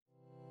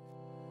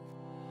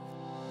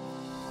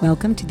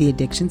Welcome to the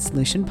Addiction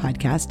Solution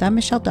Podcast. I'm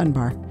Michelle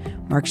Dunbar.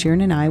 Mark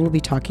Sheeran and I will be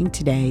talking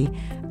today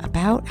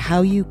about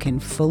how you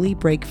can fully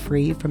break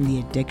free from the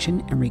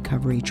addiction and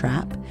recovery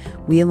trap.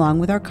 We, along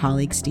with our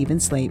colleague Stephen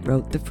Slate,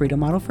 wrote The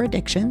Freedom Model for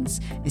Addictions,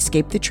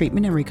 Escape the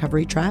Treatment and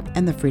Recovery Trap,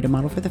 and The Freedom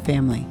Model for the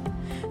Family.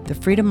 The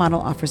Freedom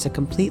Model offers a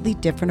completely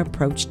different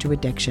approach to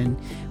addiction.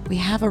 We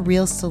have a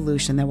real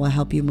solution that will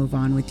help you move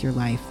on with your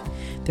life.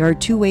 There are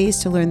two ways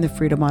to learn the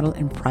Freedom Model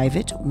in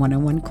private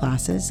one-on-one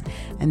classes,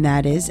 and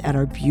that is at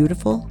our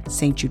beautiful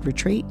St. Jude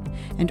retreat,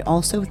 and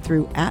also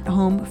through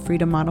at-home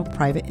Freedom Model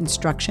private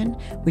instruction,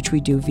 which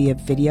we do via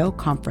video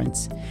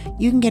conference.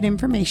 You can get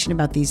information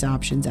about these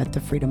options at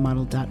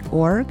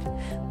thefreedommodel.org,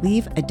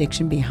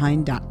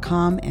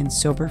 leaveaddictionbehind.com, and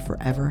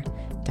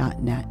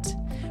soberforever.net.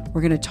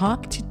 We're going to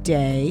talk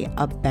today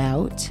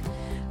about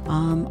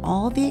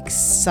all the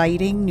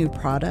exciting new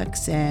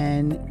products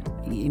and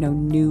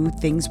new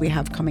things we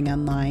have coming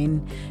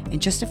online in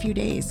just a few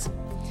days.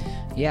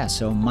 Yeah,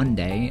 so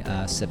Monday,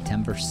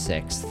 September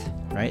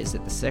 6th, right? Is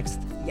it the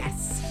 6th?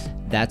 Yes.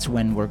 That's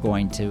when we're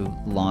going to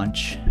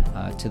launch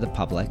to the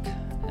public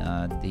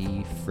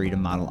the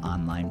Freedom Model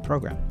online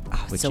program.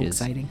 Oh, which so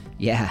exciting.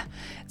 Yeah,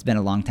 it's been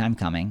a long time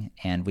coming,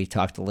 and we've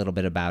talked a little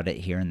bit about it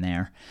here and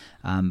there.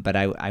 But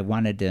I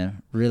wanted to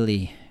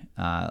really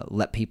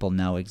let people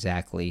know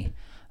exactly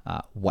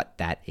what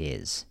that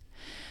is.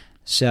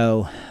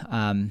 So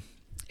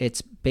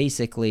it's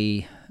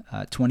basically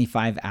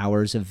 25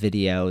 hours of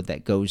video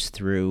that goes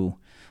through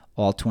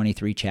all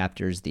 23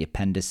 chapters, the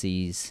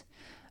appendices,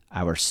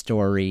 our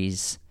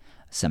stories,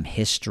 some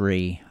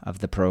history of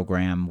the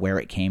program, where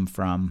it came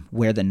from,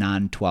 where the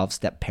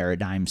non-12-step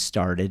paradigm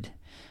started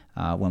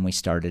when we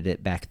started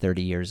it back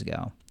 32 years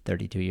ago.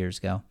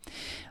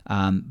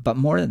 But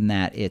more than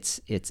that, it's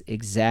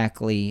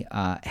exactly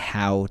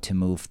how to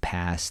move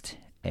past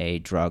a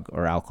drug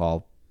or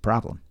alcohol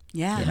problem.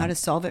 Yeah, how to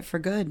solve it for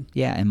good.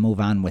 Yeah, and move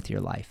on with your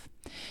life.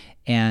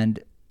 And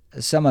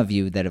some of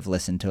you that have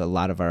listened to a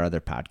lot of our other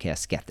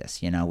podcasts get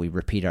this. We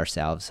repeat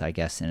ourselves, I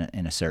guess,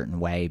 in a certain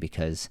way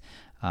because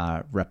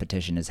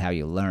repetition is how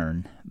you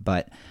learn.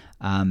 But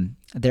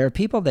there are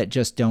people that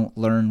just don't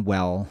learn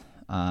well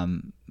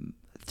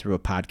through a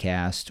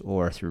podcast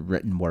or through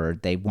written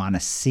word. They want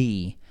to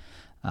see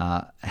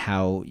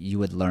how you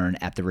would learn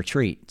at the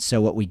retreat.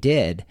 So what we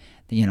did,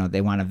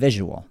 they want a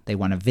visual, they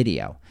want a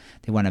video,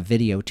 they want a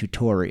video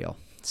tutorial.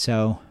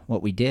 So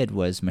what we did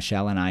was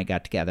Michelle and I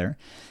got together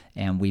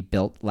and we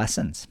built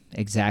lessons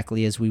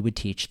exactly as we would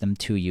teach them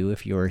to you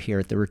if you were here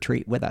at the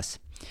retreat with us.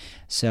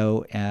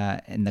 So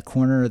in the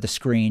corner of the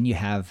screen, you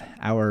have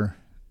our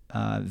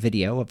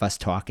video of us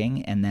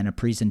talking and then a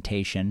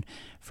presentation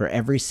for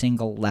every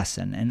single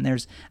lesson. And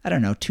there's,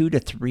 2 to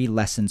 3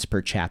 lessons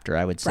per chapter,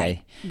 I would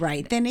say.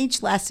 Right. Then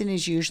each lesson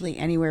is usually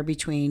anywhere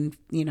between,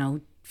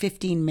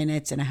 15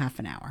 minutes and a half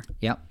an hour.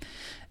 Yep.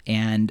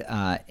 And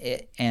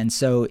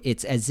so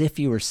it's as if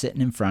you were sitting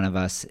in front of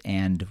us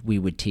and we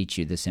would teach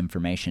you this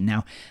information.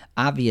 Now,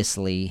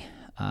 obviously,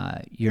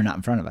 you're not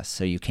in front of us,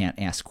 so you can't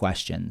ask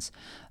questions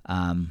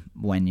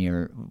when we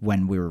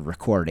were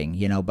recording,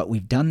 but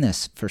we've done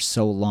this for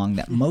so long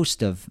that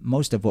most of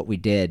what we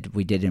did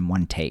in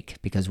one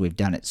take because we've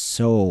done it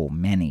so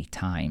many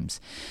times.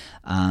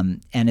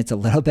 And it's a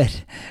little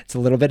bit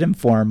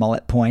informal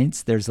at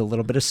points. There's a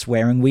little bit of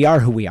swearing. We are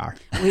who we are.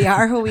 We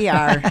are who we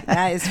are.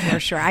 That is for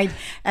sure.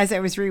 As I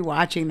was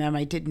rewatching them,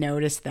 I did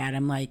notice that.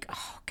 I'm like,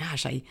 oh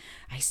gosh, I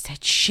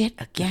said shit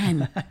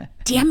again.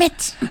 Damn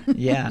it.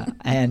 Yeah.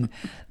 And,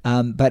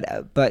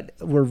 but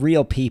we're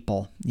real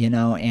people,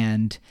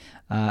 and,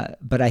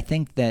 but I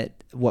think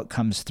that what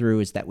comes through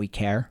is that we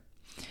care.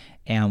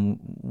 And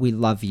we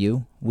love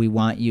you. We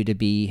want you to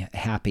be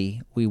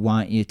happy. We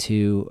want you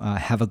to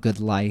have a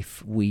good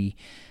life. We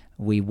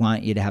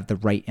want you to have the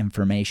right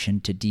information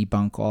to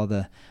debunk all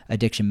the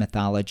addiction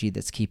mythology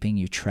that's keeping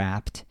you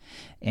trapped.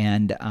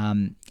 And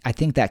I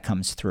think that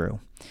comes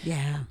through.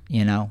 Yeah.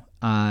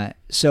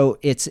 So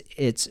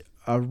it's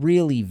a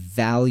really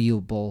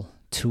valuable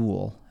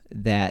tool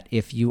that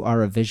if you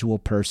are a visual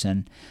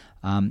person,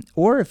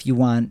 or if you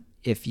want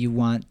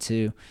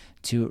to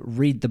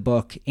read the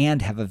book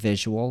and have a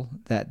visual,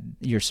 that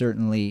you're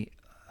certainly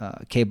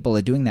capable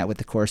of doing that with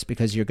the course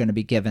because you're going to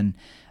be given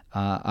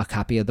a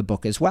copy of the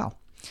book as well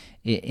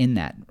in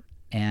that.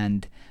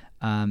 And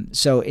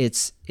so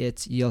it's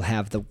you'll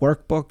have the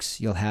workbooks,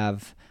 you'll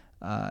have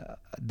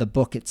the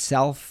book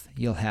itself,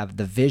 you'll have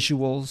the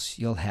visuals,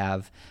 you'll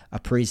have a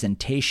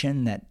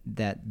presentation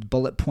that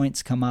bullet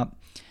points come up.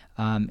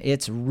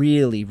 It's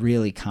really,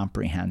 really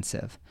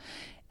comprehensive.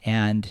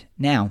 And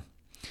now,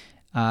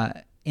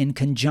 in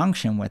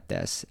conjunction with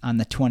this, on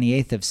the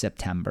 28th of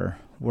September,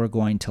 we're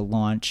going to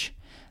launch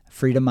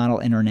Freedom Model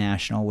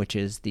International, which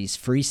is these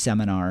free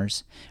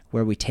seminars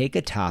where we take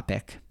a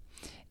topic,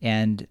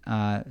 and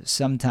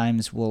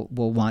sometimes we'll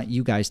want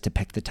you guys to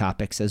pick the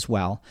topics as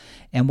well,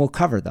 and we'll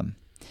cover them.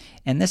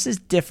 And this is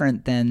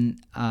different than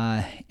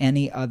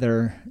any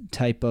other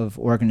type of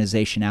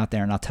organization out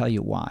there, and I'll tell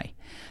you why.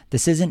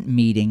 This isn't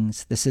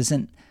meetings. This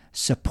isn't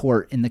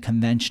support in the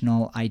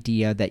conventional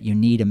idea that you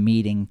need a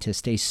meeting to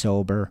stay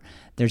sober.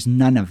 There's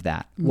none of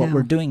that. What No.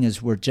 we're doing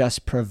is we're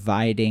just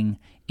providing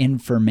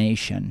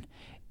information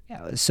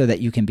so that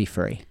you can be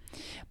free.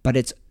 But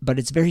it's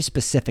very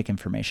specific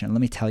information. Let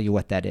me tell you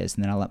what that is,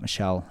 and then I'll let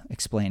Michelle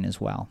explain as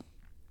well.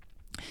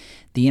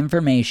 The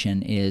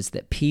information is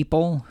that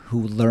people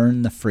who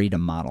learn the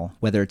freedom model,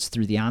 whether it's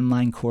through the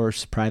online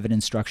course, private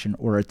instruction,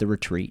 or at the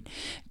retreat,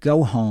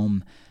 go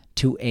home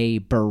to a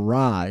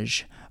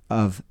barrage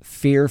of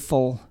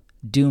fearful,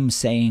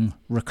 doom-saying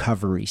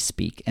recovery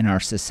speak in our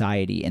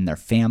society, in their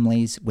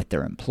families, with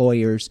their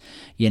employers.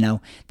 You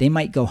know, they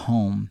might go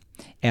home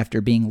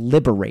after being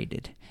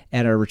liberated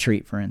at a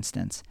retreat, for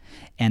instance,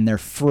 and they're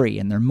free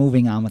and they're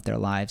moving on with their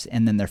lives.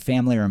 And then their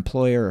family or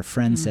employer or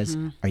friend says,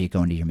 "Are you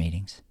going to your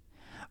meetings?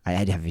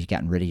 Have you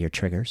gotten rid of your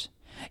triggers?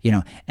 You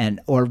know,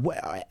 or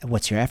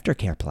what's your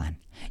aftercare plan?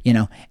 You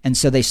know," and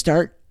so they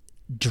start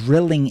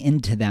drilling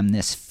into them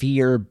this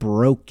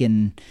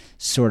fear-broken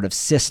sort of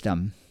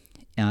system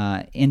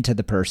into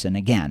the person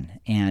again,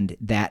 and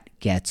that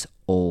gets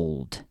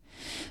old.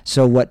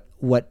 So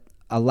what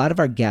a lot of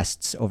our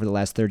guests over the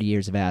last 30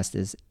 years have asked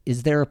is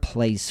there a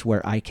place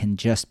where I can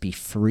just be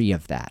free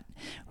of that,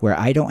 where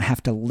I don't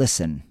have to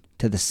listen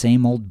to the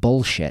same old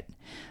bullshit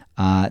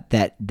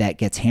that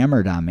gets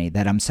hammered on me,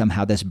 that I'm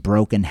somehow this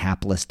broken,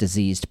 hapless,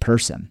 diseased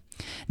person?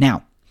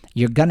 Now,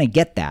 you're going to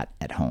get that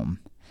at home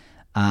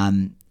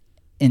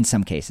in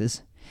some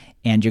cases,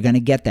 and you're going to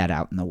get that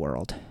out in the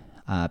world.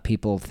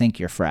 People think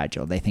you're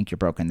fragile. They think you're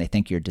broken. They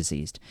think you're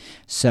diseased.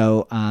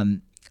 So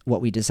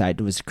what we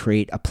decided was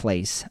create a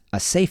place, a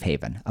safe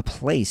haven, a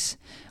place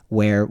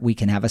where we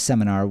can have a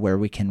seminar where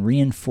we can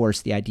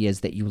reinforce the ideas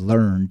that you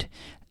learned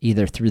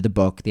either through the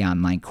book, the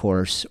online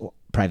course, or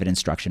private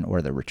instruction,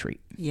 or the retreat.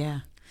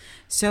 Yeah.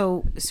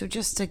 So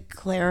just to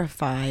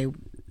clarify,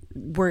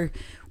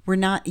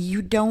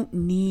 you don't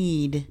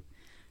need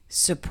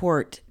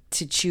support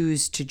to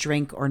choose to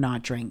drink or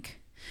not drink.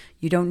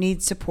 You don't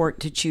need support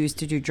to choose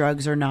to do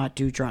drugs or not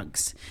do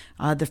drugs.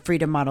 The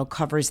freedom model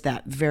covers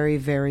that very,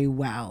 very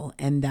well.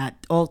 And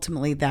that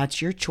ultimately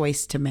that's your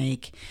choice to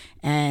make.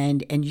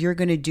 And you're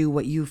going to do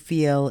what you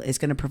feel is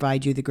going to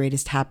provide you the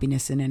greatest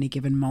happiness in any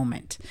given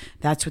moment.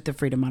 That's what the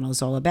freedom model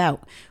is all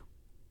about.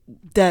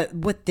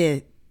 What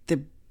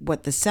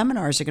the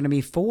seminars are going to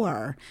be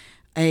for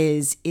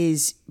is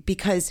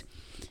because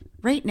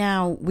right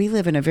now we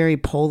live in a very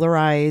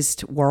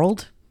polarized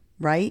world,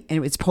 right?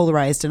 And it's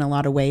polarized in a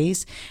lot of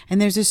ways. And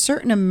there's a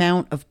certain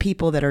amount of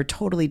people that are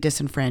totally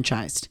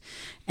disenfranchised.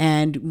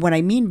 And what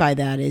I mean by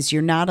that is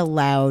you're not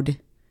allowed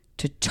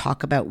to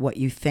talk about what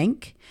you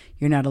think.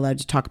 You're not allowed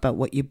to talk about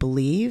what you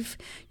believe.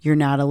 You're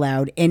not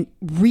allowed. And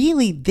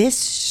really, this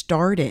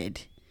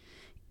started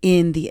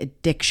in the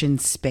addiction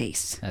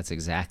space. That's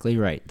exactly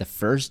right. The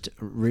first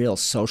real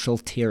social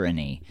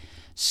tyranny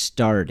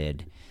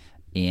started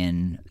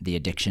in the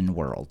addiction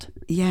world.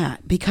 Yeah,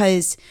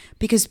 because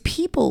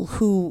people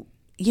who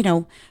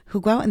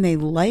go out and they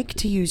like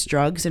to use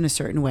drugs in a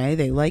certain way,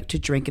 they like to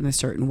drink in a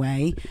certain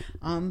way.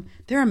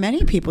 There are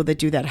many people that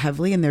do that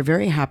heavily, and they're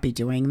very happy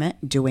doing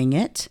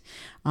it.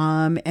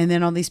 And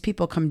then all these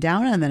people come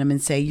down on them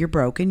and say, "You're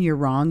broken, you're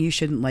wrong, you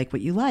shouldn't like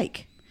what you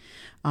like.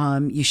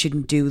 You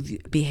shouldn't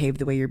behave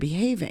the way you're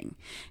behaving."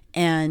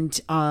 And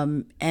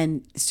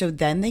so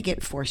then they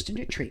get forced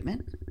into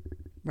treatment.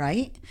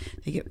 Right?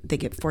 They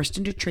get forced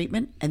into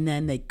treatment, and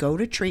then they go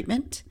to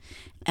treatment,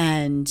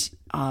 and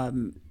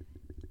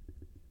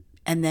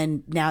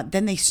then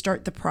they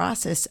start the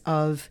process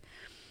of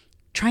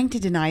trying to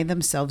deny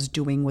themselves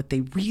doing what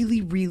they really,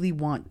 really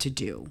want to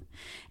do.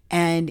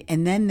 And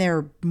then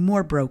they're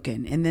more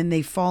broken, and then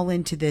they fall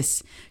into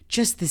this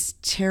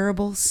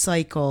terrible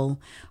cycle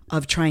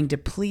of trying to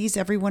please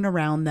everyone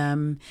around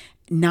them,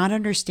 not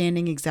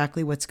understanding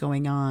exactly what's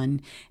going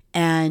on,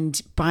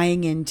 and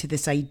buying into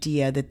this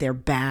idea that they're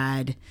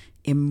bad,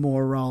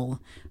 immoral,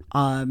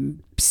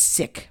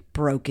 sick,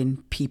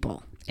 broken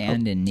people.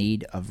 And in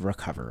need of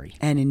recovery.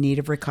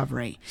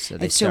 So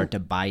they start to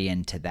buy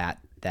into that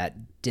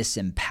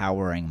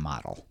disempowering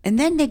model. And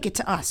then they get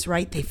to us,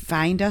 right? They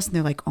find us and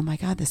they're like, "Oh my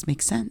God, this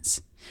makes sense.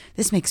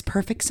 This makes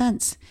perfect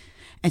sense."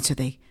 And so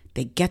they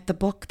get the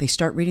book, they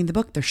start reading the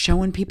book, they're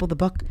showing people the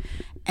book.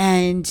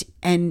 And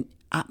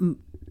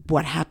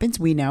what happens?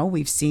 We know,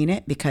 we've seen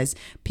it, because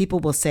people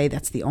will say,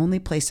 "That's the only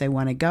place I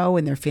want to go."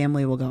 And their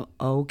family will go,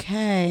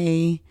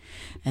 "Okay."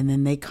 And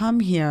then they come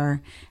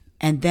here,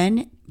 and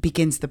then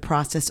begins the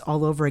process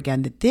all over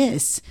again, that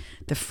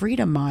the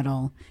freedom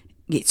model,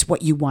 it's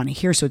what you want to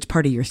hear. So it's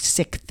part of your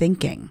sick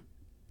thinking,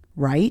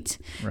 right?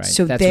 Right.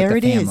 So that's there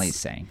what the it family's is.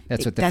 saying.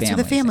 That's what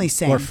the family's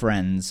saying. Or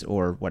friends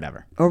or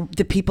whatever. Or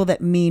the people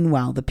that mean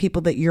well, the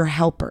people that you're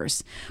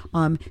helpers.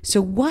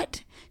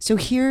 So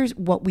here's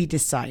what we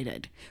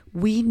decided.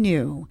 We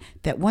knew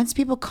that once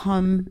people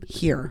come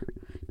here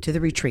to the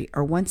retreat,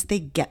 or once they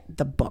get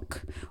the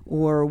book,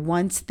 or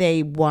once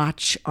they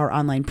watch our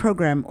online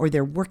program, or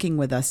they're working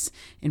with us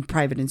in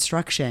private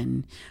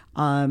instruction,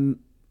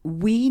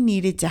 we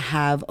needed to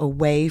have a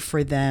way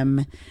for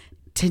them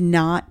to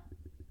not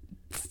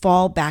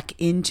fall back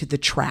into the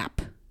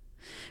trap,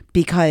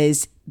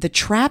 because the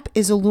trap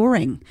is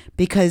alluring,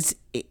 because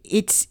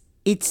it's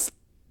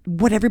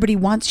what everybody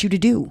wants you to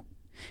do.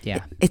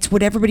 Yeah. It's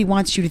what everybody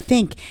wants you to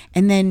think.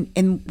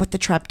 And what the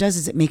trap does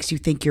is it makes you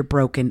think you're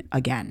broken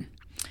again.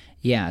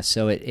 Yeah.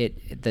 So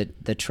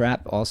the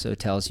trap also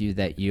tells you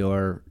that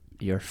you're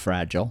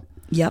fragile.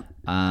 Yep.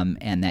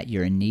 And that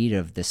you're in need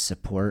of this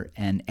support,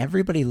 and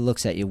everybody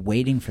looks at you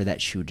waiting for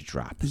that shoe to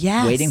drop.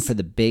 Yes. Waiting for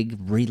the big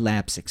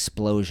relapse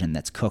explosion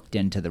that's cooked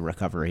into the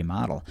recovery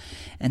model.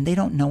 And they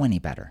don't know any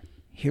better.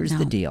 Here's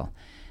the deal.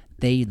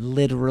 They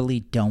literally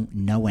don't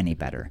know any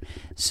better.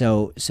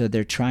 So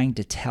they're trying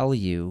to tell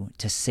you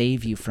to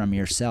save you from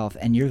yourself,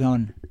 and you're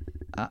going,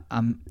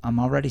 I'm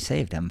already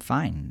saved. I'm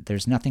fine.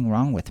 There's nothing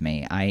wrong with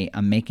me.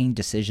 I'm making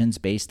decisions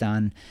based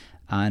on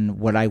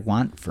what I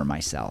want for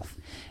myself.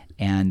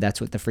 And that's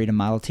what the freedom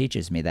model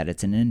teaches me, that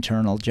it's an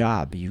internal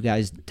job. You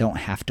guys don't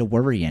have to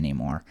worry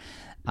anymore.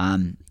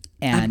 And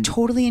I'm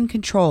totally in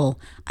control.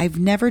 I've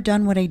never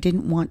done what I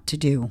didn't want to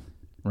do.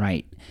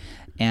 Right.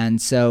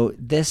 And so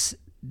this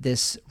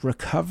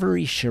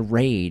recovery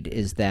charade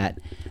is that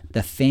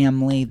the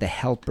family, the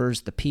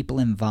helpers, the people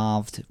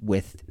involved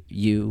with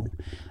you,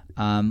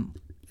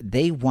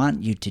 they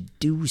want you to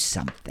do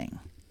something.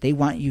 They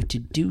want you to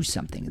do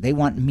something. They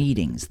want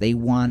meetings. They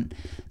want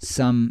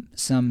some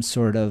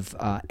sort of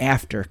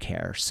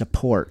aftercare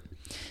support.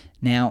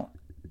 Now,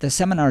 the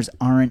seminars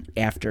aren't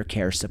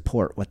aftercare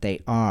support. What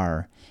they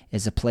are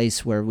is a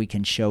place where we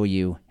can show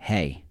you,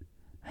 hey,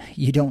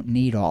 you don't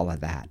need all of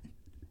that.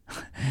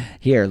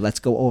 Here, let's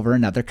go over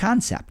another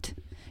concept.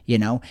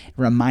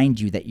 Remind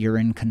you that you're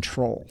in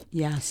control.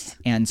 Yes.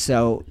 And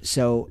so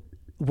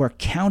we're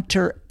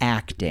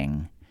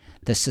counteracting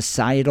the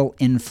societal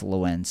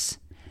influence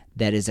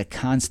that is a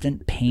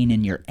constant pain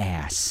in your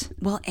ass.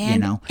 Well,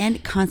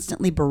 and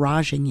constantly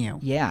barraging you.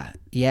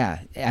 Yeah.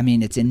 I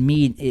mean, it's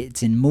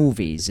in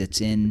movies. It's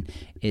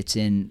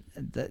in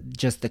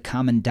just the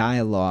common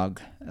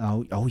dialogue.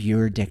 Oh,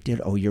 you're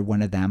addicted. Oh, you're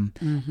one of them.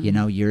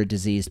 Mm-hmm. You're a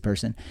diseased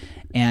person.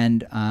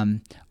 And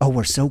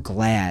we're so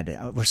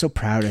glad. We're so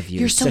proud of you.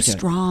 You're so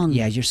strong.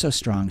 Yeah, you're so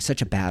strong.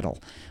 Such a battle.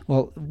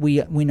 Well,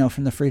 we know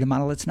from the freedom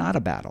model it's not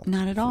a battle.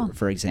 Not at all.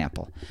 For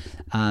example.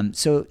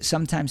 So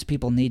sometimes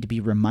people need to be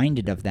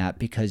reminded of that,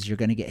 because you're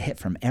going to get hit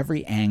from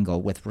every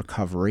angle with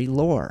recovery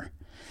lore.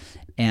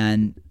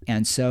 And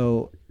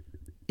so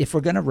if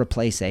we're going to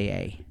replace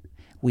AA,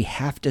 we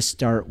have to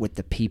start with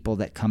the people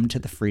that come to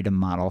the freedom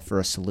model for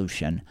a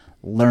solution,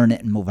 learn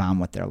it, and move on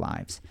with their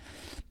lives.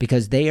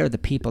 Because they are the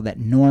people that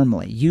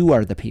you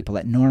are the people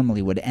that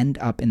normally would end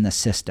up in the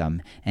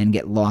system and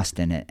get lost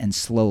in it and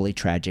slowly,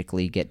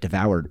 tragically get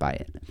devoured by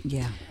it.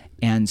 Yeah.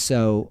 And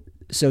so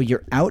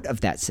you're out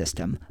of that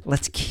system.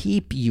 Let's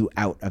keep you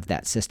out of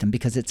that system,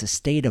 because it's a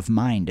state of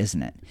mind,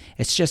 isn't it?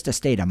 It's just a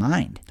state of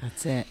mind.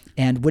 That's it.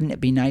 And wouldn't it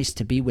be nice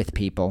to be with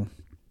people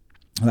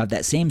who have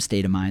that same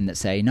state of mind that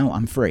say, no,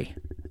 I'm free.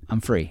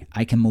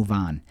 I can move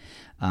on.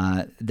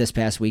 This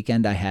past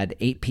weekend, I had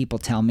 8 people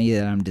tell me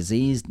that I'm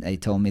diseased. They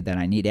told me that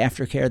I need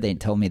aftercare. They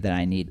told me that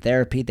I need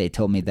therapy. They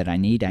told me that I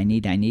need.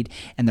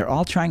 And they're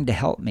all trying to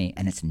help me,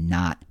 and it's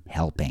not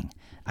helping.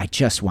 I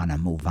just want to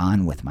move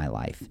on with my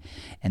life.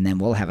 And then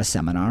we'll have a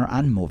seminar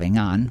on moving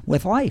on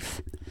with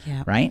life.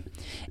 Yeah. Right?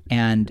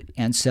 And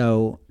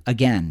so,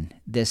 again,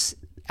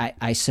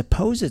 I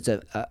suppose it's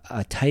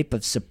a type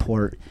of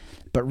support,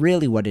 but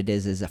really what it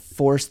is a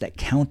force that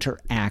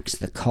counteracts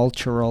the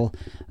cultural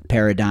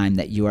paradigm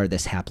that you are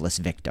this hapless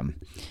victim,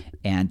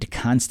 and to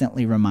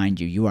constantly remind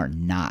you are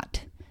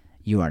not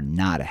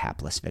a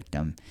hapless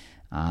victim,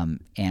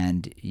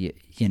 and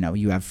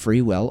you have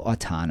free will,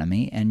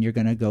 autonomy, and you're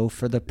going to go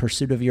for the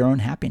pursuit of your own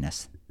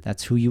happiness.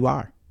 That's who you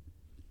are.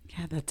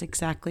 Yeah, that's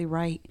exactly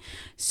right.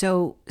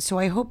 So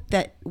I hope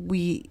that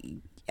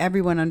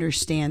everyone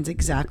understands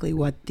exactly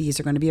what these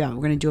are going to be about.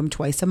 We're going to do them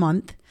twice a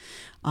month.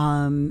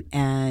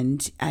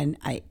 And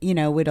I,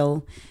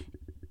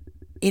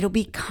 it'll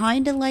be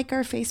kind of like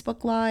our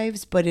Facebook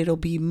Lives, but it'll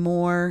be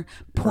more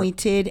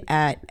pointed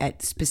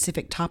at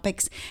specific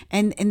topics.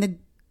 And the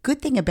good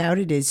thing about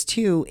it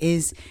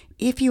is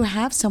if you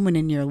have someone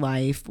in your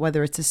life,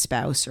 whether it's a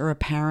spouse or a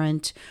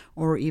parent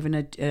or even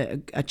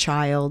a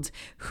child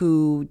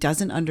who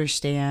doesn't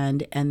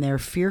understand and they're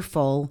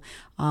fearful,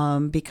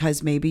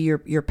 because maybe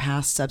your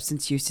past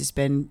substance use has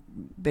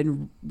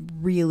been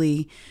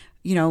really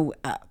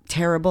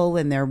terrible,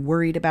 and they're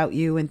worried about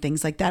you and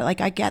things like that.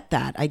 Like, I get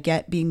that. I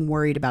get being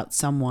worried about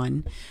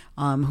someone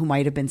who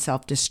might have been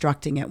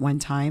self-destructing at one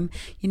time.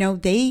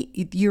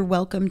 You're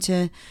welcome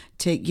to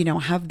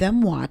have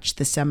them watch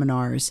the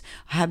seminars,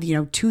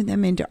 tune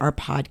them into our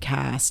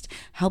podcast,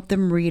 help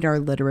them read our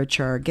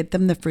literature, get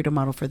them the freedom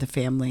model for the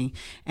family.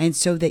 And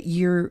so that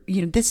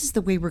this is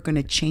the way we're going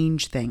to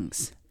change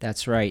things.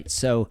 That's right.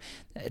 So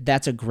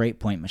that's a great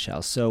point,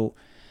 Michelle. So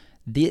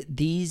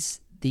these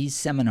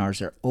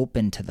seminars are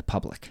open to the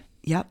public.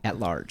 Yep. At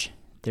large.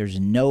 There's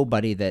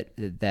nobody that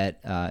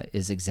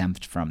is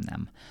exempt from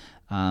them.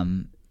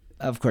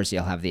 of course,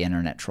 you'll have the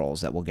internet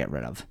trolls that we'll get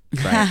rid of,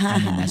 right? I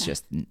mean, that's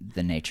just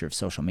the nature of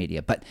social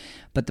media. But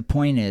the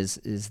point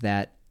is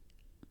that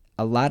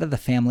a lot of the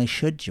family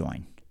should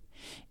join.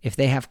 If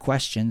they have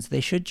questions,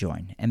 they should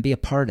join and be a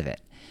part of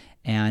it.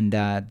 And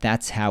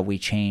that's how we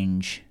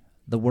change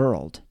the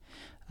world.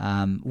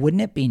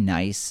 Wouldn't it be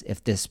nice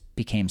if this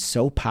became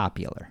so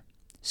popular,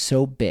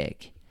 so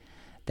big,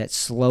 that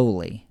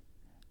slowly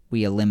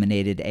we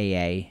eliminated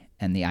AA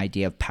and the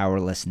idea of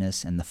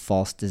powerlessness and the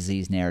false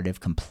disease narrative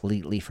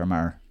completely from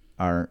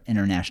our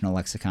international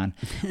lexicon,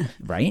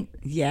 right?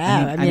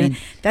 Yeah, I mean,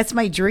 that's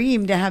my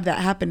dream, to have that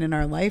happen in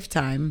our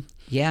lifetime.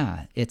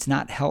 Yeah, it's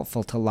not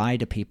helpful to lie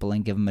to people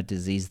and give them a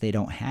disease they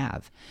don't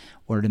have,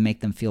 or to make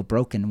them feel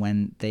broken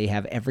when they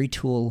have every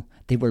tool.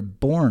 They were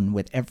born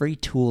with every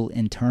tool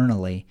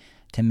internally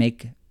to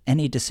make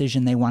any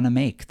decision they want to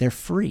make. They're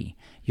free.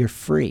 You're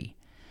free.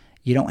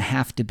 You don't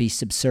have to be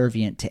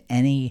subservient to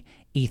any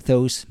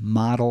ethos,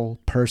 model,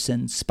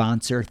 person,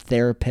 sponsor,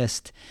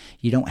 therapist.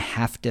 You don't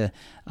have to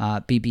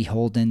be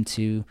beholden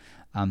to,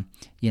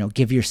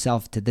 give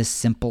yourself to this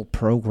simple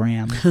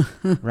program,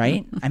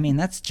 right? I mean,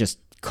 that's just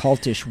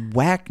cultish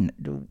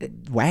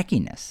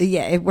wackiness.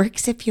 Yeah, it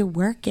works if you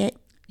work it.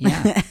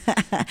 Yeah.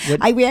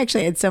 We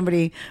actually had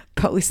somebody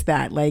post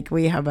that. Like,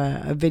 we have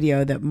a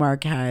video that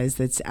Mark has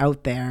that's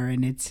out there,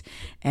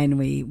 and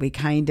we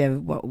kind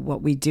of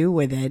what we do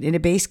with it, and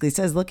it basically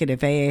says, look,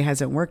 if AA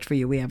hasn't worked for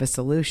you, we have a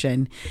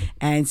solution.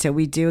 And so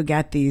we do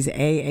get these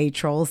AA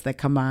trolls that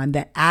come on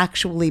that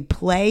actually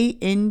play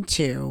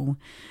into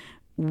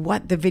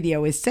what the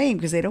video is saying,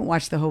 because they don't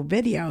watch the whole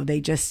video.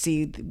 They just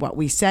see what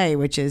we say,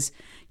 which is,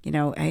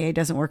 AA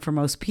doesn't work for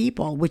most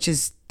people, which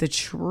is the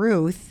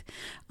truth.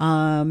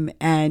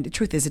 And the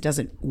truth is, it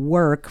doesn't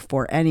work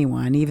for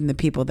anyone, even the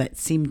people that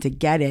seem to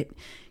get it,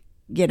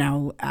 get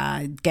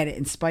it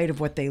in spite of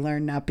what they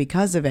learn, not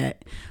because of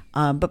it.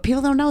 But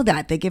people don't know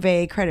that. They give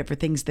AA credit for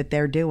things that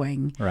they're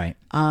doing. Right.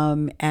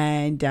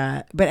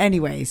 But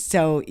anyway,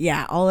 so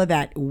yeah, all of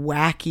that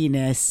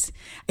wackiness,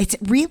 it's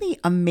really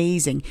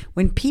amazing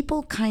when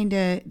people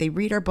they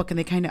read our book and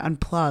they kind of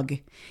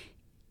unplug.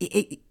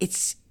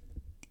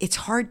 It's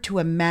hard to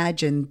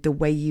imagine the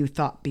way you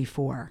thought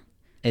before.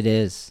 It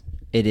is.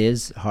 It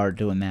is hard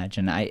to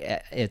imagine.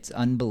 It's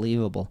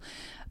unbelievable.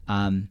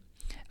 I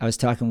was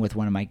talking with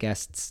one of my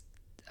guests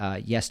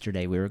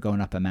yesterday. We were going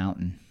up a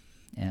mountain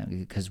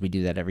because we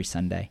do that every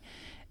Sunday.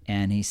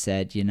 And he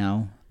said,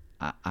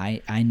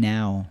 I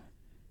now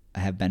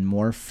have been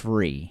more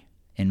free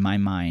in my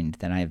mind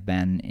than I've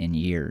been in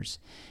years.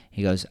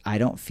 He goes, I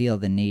don't feel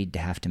the need to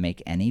have to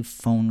make any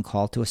phone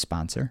call to a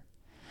sponsor.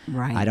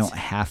 Right. I don't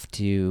have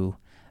to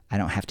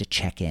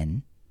check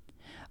in.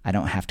 I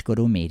don't have to go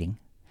to a meeting.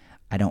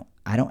 I don't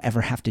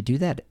ever have to do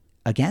that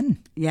again.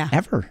 Yeah.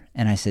 Ever.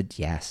 And I said,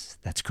 yes,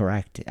 that's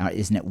correct.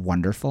 Isn't it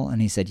wonderful?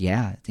 And he said,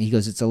 yeah. He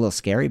goes, it's a little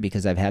scary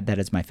because I've had that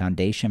as my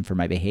foundation for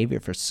my behavior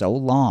for so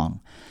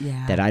long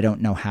that I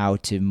don't know how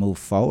to move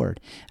forward.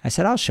 I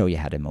said, I'll show you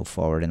how to move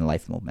forward in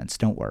life movements.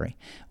 Don't worry.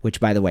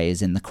 Which, by the way,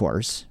 is in the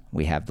course.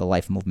 We have the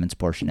life movements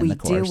portion in the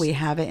course. We do. We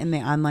have it in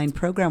the online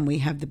program. We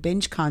have the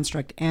binge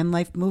construct and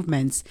life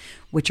movements,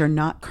 which are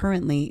not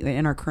currently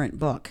in our current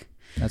book.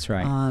 That's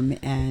right.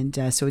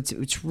 So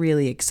it's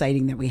really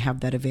exciting that we have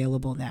that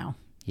available now.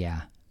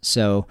 Yeah.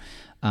 So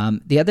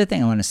the other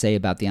thing I want to say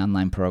about the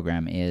online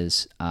program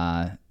is,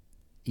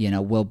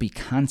 we'll be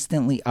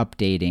constantly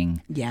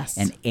updating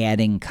and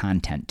adding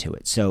content to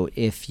it. So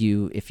if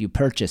you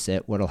purchase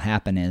it, what'll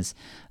happen is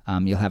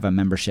you'll have a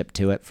membership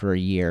to it for a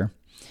year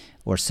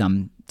or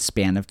some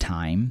span of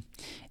time.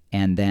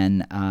 And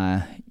then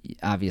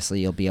obviously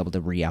you'll be able to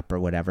re-up or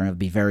whatever. It'll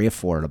be very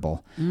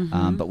affordable.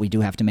 Mm-hmm. But we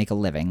do have to make a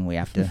living. We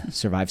have to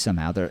survive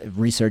somehow. The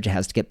research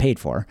has to get paid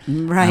for.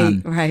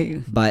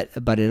 Right.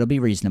 But it'll be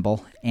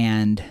reasonable.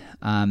 And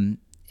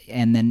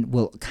then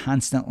we'll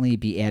constantly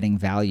be adding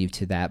value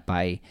to that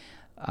by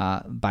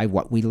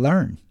what we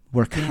learn.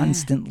 We're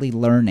constantly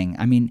learning.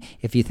 I mean,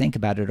 if you think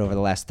about it, over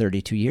the last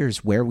 32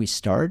 years, where we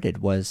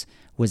started was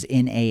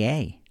in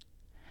AA.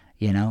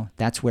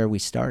 That's where we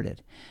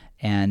started.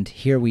 And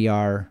here we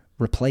are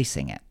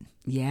replacing it.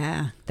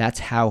 Yeah. That's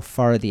how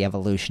far the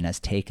evolution has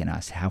taken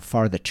us, how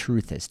far the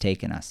truth has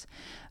taken us.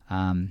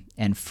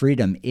 And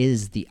freedom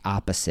is the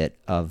opposite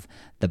of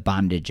the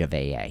bondage of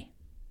AA.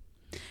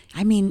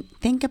 I mean,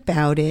 think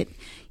about it.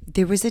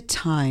 There was a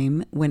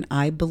time when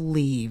I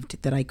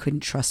believed that I couldn't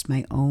trust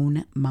my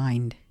own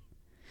mind.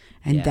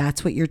 And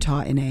that's what you're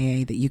taught in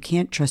AA, that you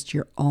can't trust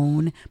your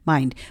own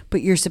mind.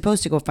 But you're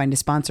supposed to go find a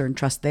sponsor and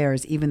trust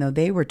theirs, even though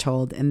they were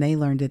told and they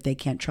learned that they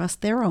can't trust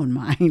their own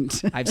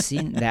mind. I've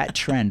seen that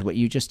trend, what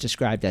you just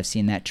described. I've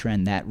seen that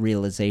trend, that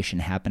realization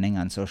happening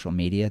on social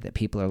media, that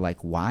people are like,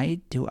 why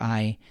do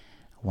I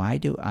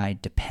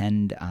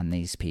depend on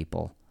these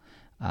people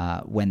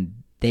when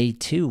they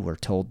too were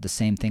told the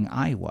same thing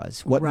I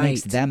was? What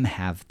makes them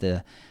have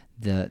the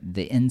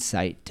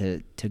insight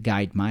to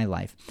guide my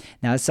life?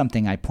 Now, that's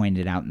something I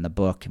pointed out in the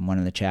book in one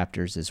of the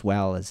chapters as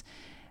well, as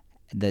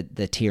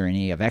the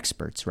tyranny of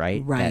experts,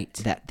 right? Right.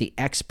 That the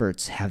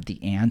experts have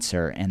the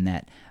answer, and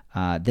that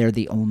they're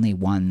the only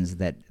ones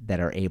that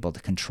are able to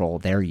control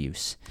their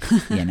use,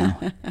 you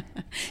know?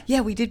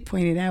 Yeah, we did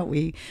point it out.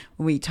 We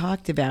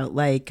talked about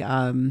like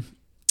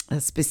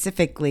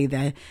specifically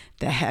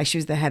she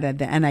was the head of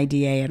the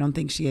NIDA. I don't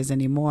think she is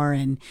anymore,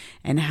 and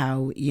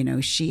how, you know,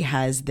 she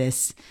has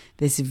this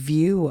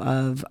view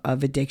of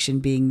addiction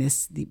being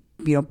this,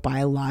 you know,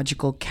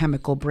 biological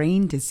chemical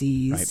brain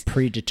disease, Right,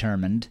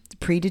 predetermined,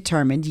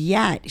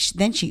 yet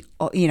then she,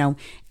 you know,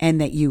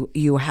 and that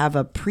you have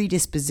a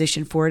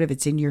predisposition for it if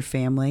it's in your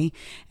family.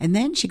 And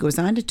then she goes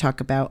on to talk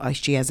about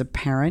she has a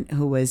parent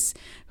who was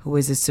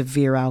a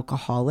severe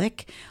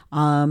alcoholic,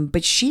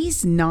 but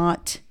she's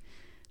not,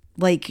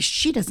 like,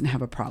 she doesn't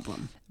have a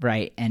problem.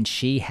 Right, and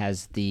she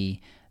has the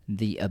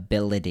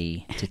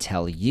ability to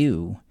tell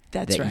you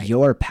That's that right.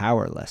 you're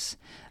powerless.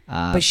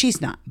 But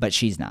she's not.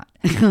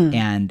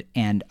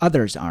 and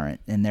others aren't.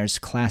 And there's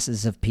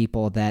classes of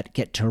people that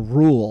get to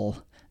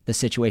rule the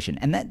situation.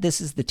 And this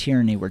is the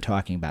tyranny we're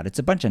talking about. It's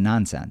a bunch of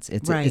nonsense.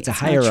 It's a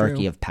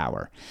hierarchy of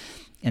power.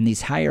 And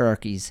these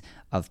hierarchies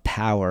of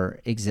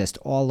power exist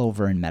all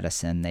over in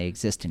medicine. They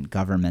exist in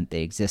government.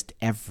 They exist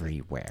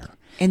everywhere.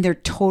 And they're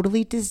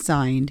totally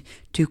designed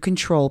to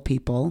control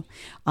people,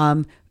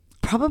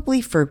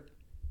 probably for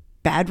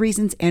bad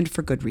reasons and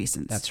for good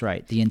reasons. That's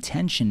right. The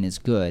intention is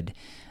good.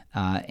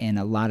 In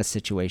a lot of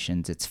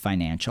situations, it's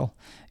financial.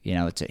 You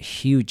know, it's a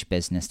huge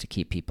business to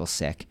keep people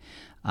sick.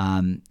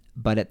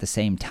 But at the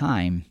same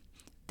time,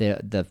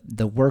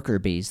 the worker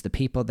bees, the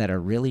people that are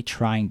really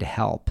trying to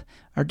help,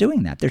 are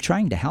doing that. They're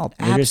trying to help.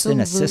 They're just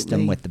in a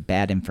system with the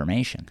bad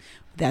information.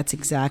 That's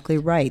exactly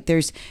right.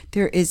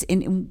 There is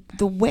in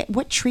the way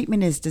what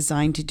treatment is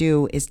designed to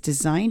do is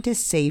designed to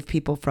save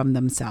people from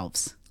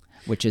themselves,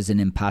 which is an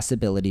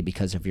impossibility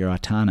because of your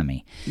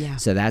autonomy. Yeah.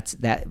 So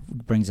that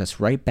brings us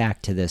right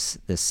back to this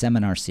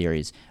seminar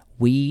series.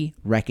 We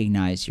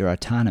recognize your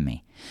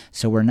autonomy.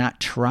 So we're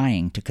not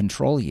trying to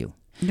control you.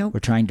 Nope.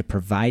 We're trying to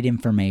provide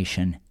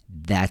information.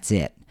 That's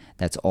it.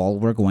 That's all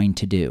we're going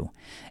to do.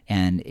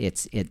 And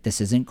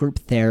this isn't group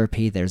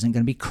therapy. There isn't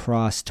going to be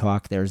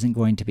crosstalk. It's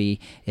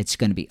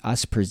going to be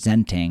us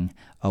presenting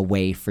a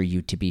way for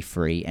you to be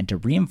free and to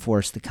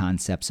reinforce the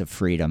concepts of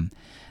freedom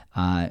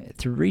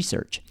through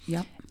research.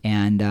 Yep.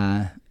 And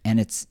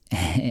it's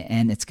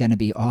going to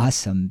be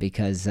awesome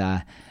because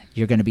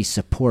you're going to be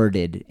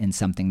supported in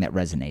something that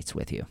resonates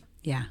with you.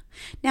 Yeah.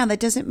 Now that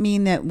doesn't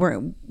mean that we're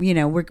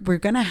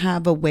going to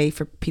have a way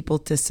for people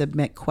to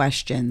submit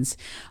questions,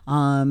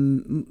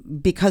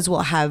 because we'll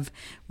have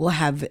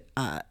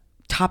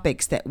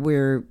topics that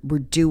we're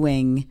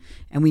doing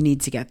and we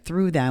need to get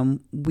through them.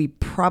 We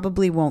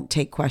probably won't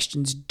take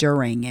questions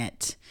during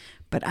it.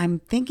 But I'm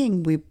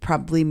thinking we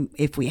probably,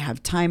 if we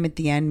have time at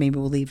the end, maybe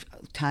we'll leave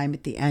time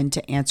at the end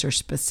to answer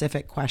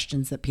specific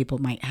questions that people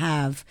might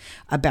have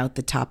about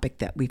the topic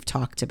that we've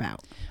talked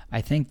about.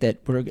 I think that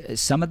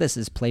some of this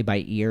is play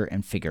by ear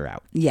and figure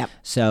out. Yep.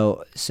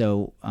 So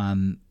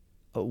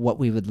what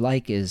we would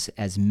like is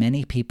as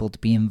many people to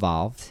be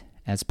involved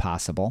as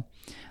possible.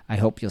 I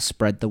hope you'll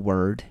spread the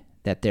word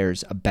that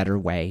there's a better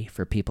way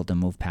for people to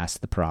move past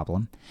the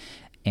problem.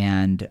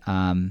 And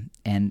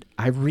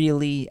I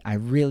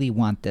really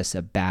want this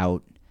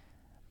about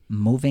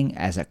moving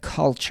as a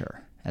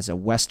culture, as a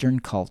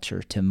Western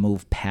culture, to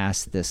move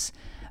past this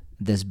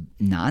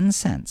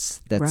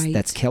nonsense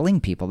that's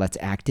killing people, that's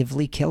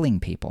actively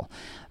killing people.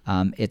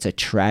 It's a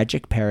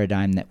tragic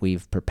paradigm that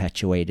we've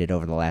perpetuated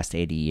over the last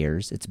 80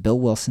 years. It's Bill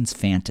Wilson's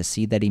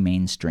fantasy that he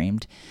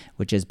mainstreamed,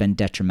 which has been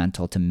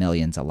detrimental to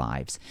millions of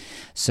lives.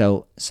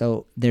 So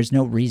there's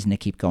no reason to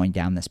keep going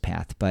down this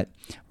path, but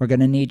we're going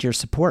to need your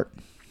support.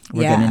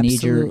 We're going to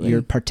need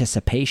your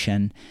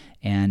participation,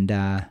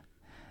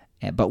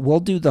 but we'll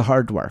do the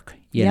hard work.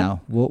 You know,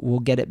 we'll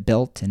get it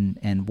built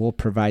and we'll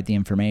provide the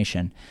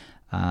information.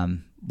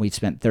 We've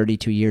spent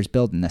 32 years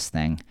building this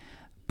thing,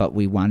 but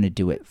we want to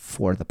do it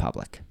for the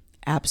public.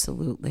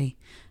 Absolutely.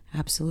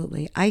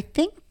 I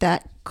think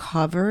that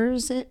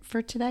covers it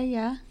for today.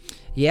 Yeah.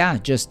 Yeah,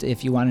 just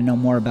if you want to know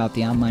more about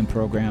the online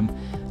program,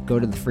 go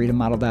to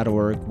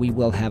thefreedommodel.org. We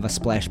will have a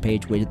splash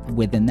page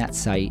within that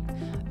site.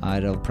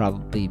 It'll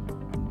probably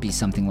be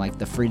something like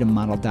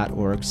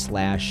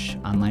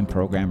thefreedommodel.org/online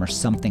program or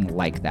something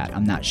like that.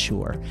 I'm not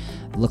sure.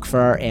 Look for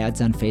our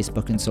ads on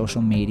Facebook and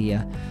social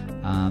media,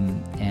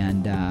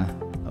 and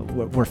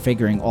we're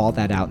figuring all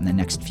that out in the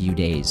next few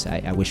days.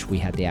 I wish we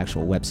had the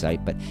actual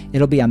website, but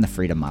it'll be on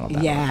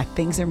thefreedommodel.org. Yeah,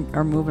 things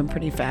are moving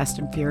pretty fast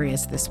and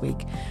furious this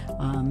week.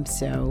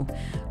 So,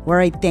 all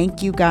right,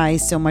 thank you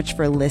guys so much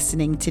for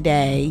listening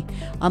today.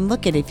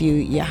 Look, if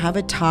you have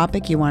a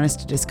topic you want us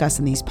to discuss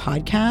in these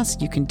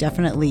podcasts, you can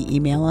definitely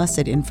email us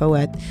at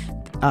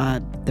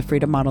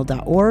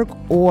info@thefreedommodel.org,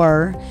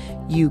 or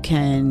You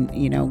can,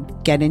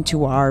 get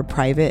into our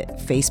private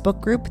Facebook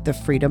group, the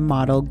Freedom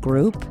Model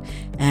Group,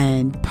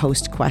 and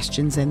post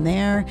questions in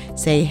there.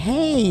 Say,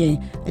 hey,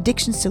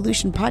 Addiction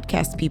Solution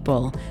Podcast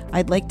people,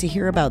 I'd like to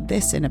hear about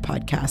this in a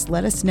podcast.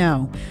 Let us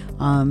know.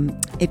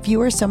 If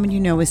you or someone you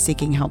know is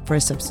seeking help for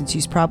a substance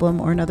use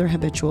problem or another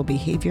habitual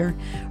behavior,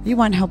 or you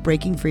want help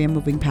breaking free and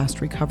moving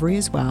past recovery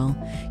as well,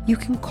 you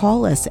can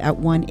call us at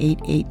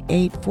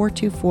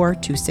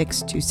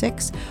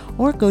 1-888-424-2626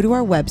 or go to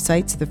our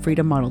websites,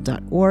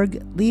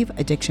 thefreedommodel.org,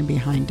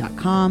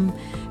 leaveaddictionbehind.com,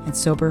 and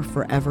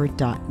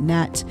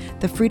soberforever.net.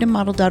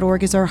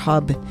 Thefreedommodel.org is our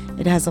hub.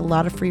 It has a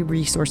lot of free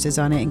resources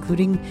on it,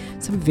 including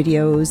some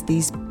videos,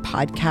 these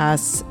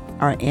podcasts,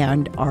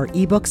 and our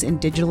ebooks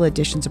and digital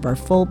editions of our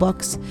full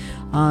books,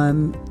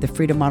 the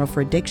Freedom Model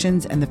for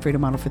Addictions and the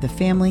Freedom Model for the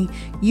Family.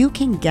 You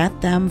can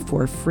get them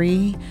for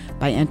free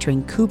by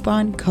entering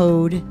coupon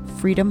code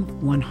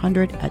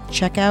FREEDOM100 at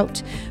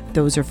checkout.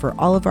 Those are for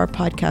all of our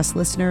podcast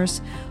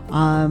listeners.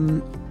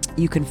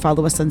 You can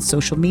follow us on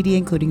social media,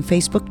 including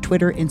Facebook,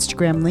 Twitter,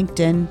 Instagram,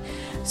 LinkedIn,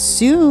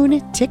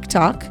 soon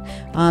TikTok,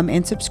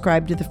 and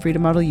subscribe to the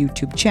Freedom Model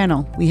YouTube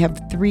channel. We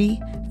have 3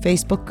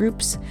 Facebook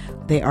groups.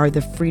 They are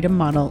the Freedom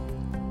Model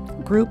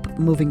Group,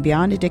 Moving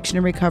Beyond Addiction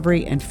and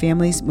Recovery, and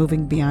Families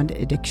Moving Beyond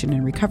Addiction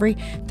and Recovery.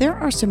 There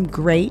are some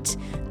great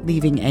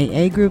Leaving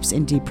AA groups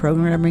and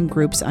deprogramming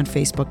groups on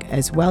Facebook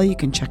as well. You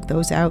can check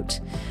those out.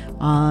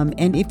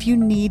 And if you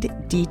need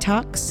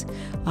detox,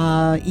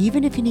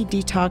 even if you need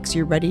detox,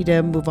 you're ready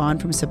to move on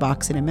from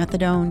Suboxone and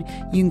Methadone,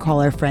 you can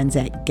call our friends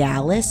at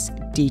Gallus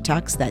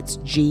Detox. That's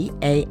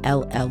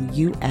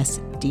GALLUS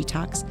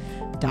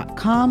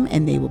Detox.com,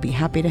 and they will be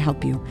happy to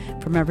help you.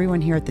 From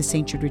everyone here at the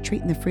St. Jude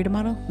Retreat and the Freedom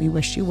Model, we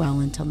wish you well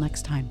until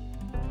next time.